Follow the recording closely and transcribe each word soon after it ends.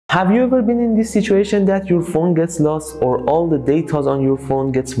Have you ever been in this situation that your phone gets lost or all the data on your phone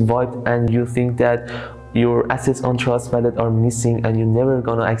gets wiped and you think that your assets on Trust Wallet are missing and you're never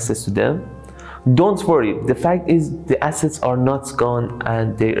gonna access to them? Don't worry, the fact is the assets are not gone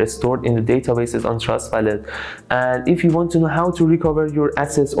and they are stored in the databases on Trust Wallet. And if you want to know how to recover your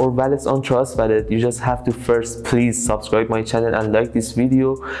assets or wallets on Trust Wallet, you just have to first please subscribe my channel and like this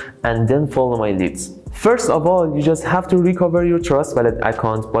video and then follow my leads. First of all, you just have to recover your Trust Wallet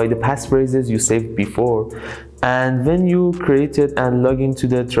account by the passphrases you saved before. And when you create it and log into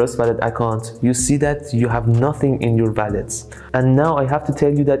the Trust Wallet account, you see that you have nothing in your wallets. And now I have to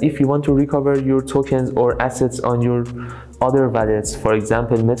tell you that if you want to recover your tokens or assets on your other wallets, for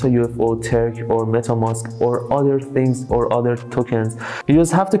example MetaUFO, Turk or MetaMask or other things or other tokens, you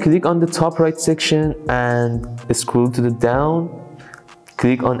just have to click on the top right section and scroll to the down.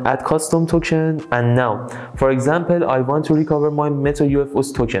 Click on add custom token, and now for example I want to recover my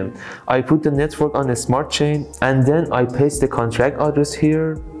MetaUFO's token. I put the network on a smart chain and then I paste the contract address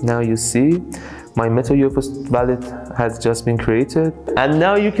here. Now you see my MetaUFO's wallet has just been created, and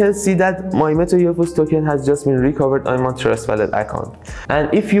now you can see that my MetaUFO's token has just been recovered on my Trust Wallet account.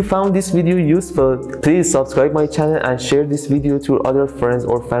 And if you found this video useful, please subscribe my channel and share this video to other friends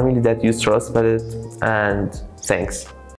or family that use Trust Wallet, and thanks.